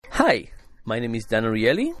Hi, my name is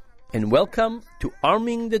Ariely, and welcome to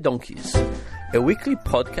Arming the Donkeys, a weekly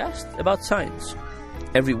podcast about science.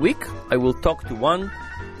 Every week, I will talk to one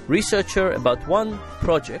researcher about one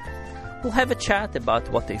project. We'll have a chat about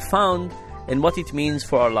what they found and what it means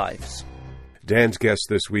for our lives. Dan's guest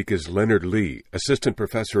this week is Leonard Lee, Assistant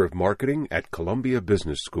Professor of Marketing at Columbia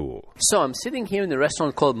Business School. So I'm sitting here in a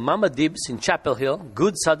restaurant called Mama Dibs in Chapel Hill,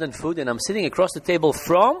 good southern food, and I'm sitting across the table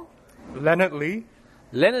from Leonard Lee.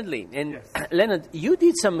 Leonard Lee. And Yes. Leonard, you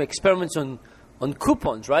did some experiments on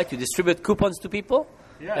coupons, right? You distribute coupons to people?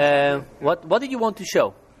 Yeah. What did you want to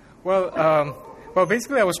show? Well,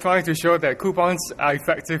 basically I was trying to show that coupons are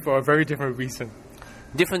effective for a very different reason.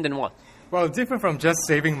 Different than what? Well, different from just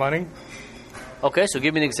saving money. Okay, so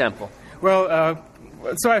give me an example. Well,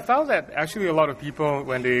 so I found that actually a lot of people,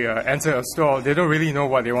 when they enter a store, they don't really know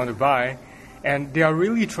what they want to buy, and they are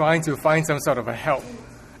really trying to find some sort of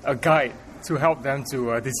a guide to help them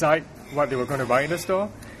to decide what they were going to buy in the store.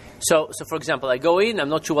 So for example, I go in, I'm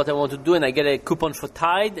not sure what I want to do, and I get a coupon for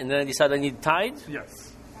Tide, and then I decide I need Tide?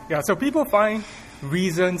 Yes. Yeah, so people find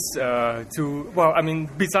reasons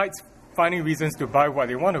besides finding reasons to buy what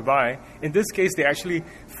they want to buy, in this case, they actually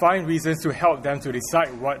find reasons to help them to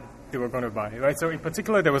decide what they were going to buy, right? So in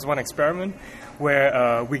particular, there was one experiment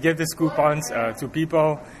where we gave these coupons to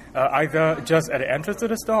people either just at the entrance to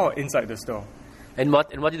the store or inside the store. And what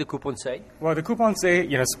did the coupon say? Well, the coupons say,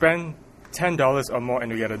 spend $10 or more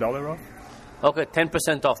and you get $1 off. Okay,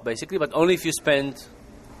 10% off basically, but only if you spend...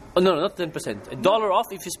 Oh, no, not 10%. $1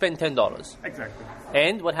 off if you spend $10. Exactly.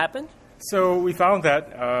 And what happened? So we found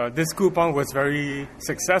that this coupon was very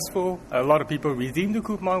successful. A lot of people redeemed the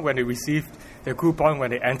coupon when they received the coupon when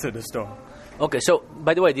they entered the store. Okay, so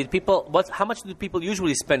by the way, how much do people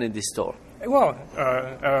usually spend in this store? Well,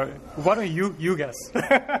 why don't you guess?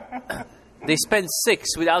 They spend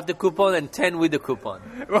 6 without the coupon and 10 with the coupon.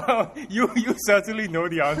 Well, you certainly know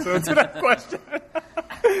the answer to that question.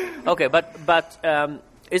 Okay, but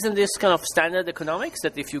isn't this kind of standard economics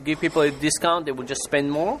that if you give people a discount, they will just spend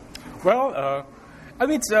more? Well,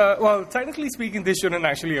 technically speaking, this shouldn't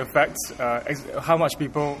actually affect how much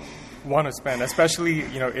people want to spend, especially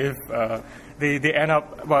if they end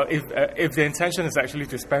up if the intention is actually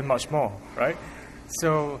to spend much more, right?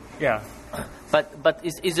 So yeah. But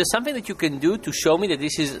is there something that you can do to show me that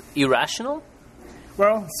this is irrational?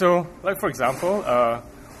 Well, so like for example,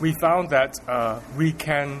 we found that we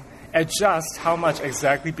can adjust how much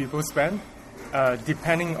exactly people spend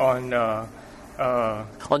depending on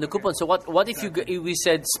the coupon. So what if we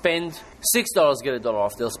said spend $6, get $1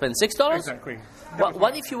 off? They'll spend $6? Exactly.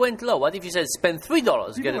 What if you went low? What if you said spend $3,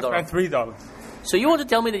 get $1 off? Spend $3. So you want to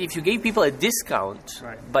tell me that if you gave people a discount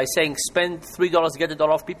by saying spend $3, get $1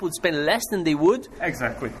 off, people would spend less than they would?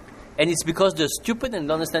 Exactly. And it's because they're stupid and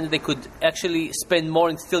don't understand that they could actually spend more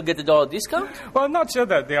and still get $1 discount? Well, I'm not sure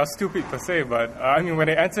that they are stupid per se, but when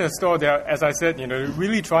they enter a store, they are, as I said,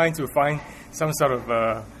 really trying to find some sort of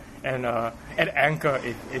an anchor,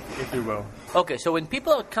 if you will. Okay, so when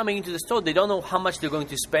people are coming into the store, they don't know how much they're going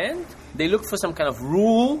to spend. They look for some kind of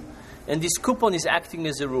rule, and this coupon is acting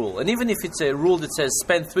as a rule. And even if it's a rule that says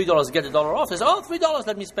spend $3, get $1 off, they say, $3,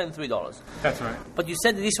 let me spend $3. That's right. But you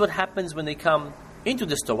said that this is what happens when they come into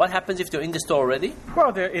the store. What happens if they're in the store already?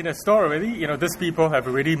 Well, they're in the store already. These people have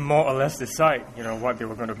already more or less decided, what they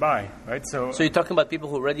were going to buy, right? So you're talking about people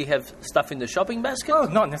who already have stuff in the shopping basket? Well,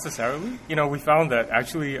 not necessarily. We found that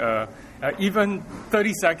actually even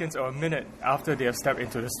 30 seconds or a minute after they have stepped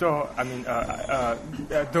into the store,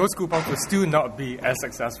 those coupons will still not be as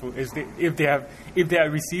successful if they have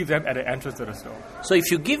received them at the entrance of the store. So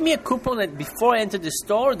if you give me a coupon before I enter the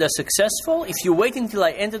store, they're successful. If you wait until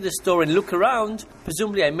I enter the store and look around,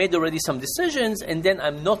 presumably I made already some decisions, and then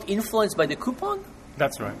I'm not influenced by the coupon?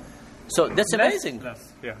 That's right. So that's amazing.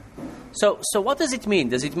 Less, yeah. So what does it mean?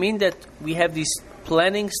 Does it mean that we have this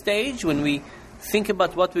planning stage when we think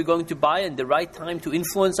about what we're going to buy, and the right time to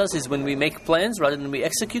influence us is when we make plans rather than we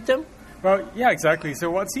execute them? Well, yeah, exactly.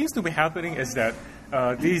 So what seems to be happening is that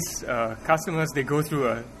these customers, they go through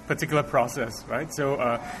a particular process, right?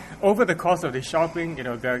 So over the course of the shopping,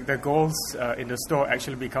 their goals in the store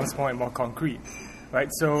actually becomes more and more concrete, right?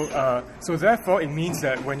 So therefore, it means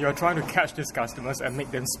that when you're trying to catch these customers and make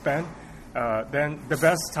them spend, then the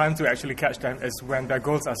best time to actually catch them is when their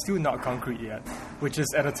goals are still not concrete yet, which is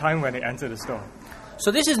at a time when they enter the store.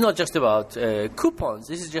 So this is not just about coupons.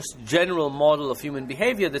 This is just general model of human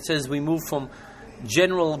behavior that says we move from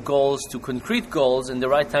general goals to concrete goals, and the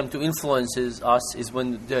right time to influence us is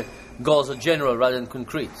when the goals are general rather than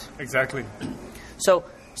concrete. Exactly. So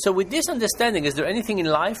with this understanding, is there anything in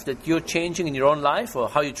life that you're changing in your own life, or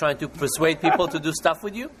how you're trying to persuade people to do stuff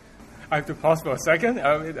with you? I have to pause for a second.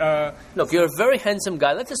 Look, you're a very handsome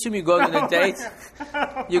guy. Let's assume you're going on a date.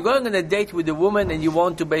 You're going on a date with a woman and you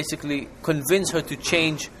want to basically convince her to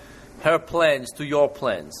change her plans to your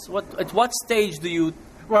plans. At what stage do you...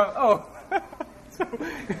 Well,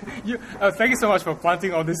 thank you so much for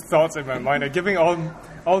planting all these thoughts in my mind and giving all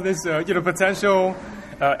this potential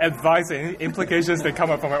advice and implications that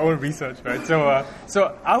come up from my own research, right? So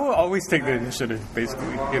I will always take the initiative,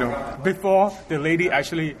 basically, before the lady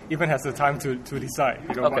actually even has the time to decide.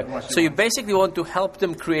 Okay. So you basically want to help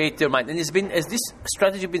them create their mind. And has this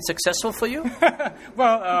strategy been successful for you?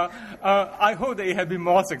 Well, I hope that it had been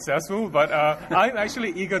more successful, but I'm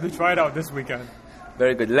actually eager to try it out this weekend.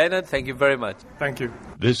 Very good. Leonard, thank you very much. Thank you.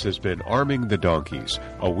 This has been Arming the Donkeys,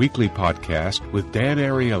 a weekly podcast with Dan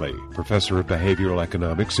Ariely, Professor of Behavioral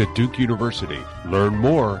Economics at Duke University. Learn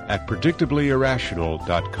more at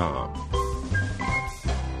predictablyirrational.com.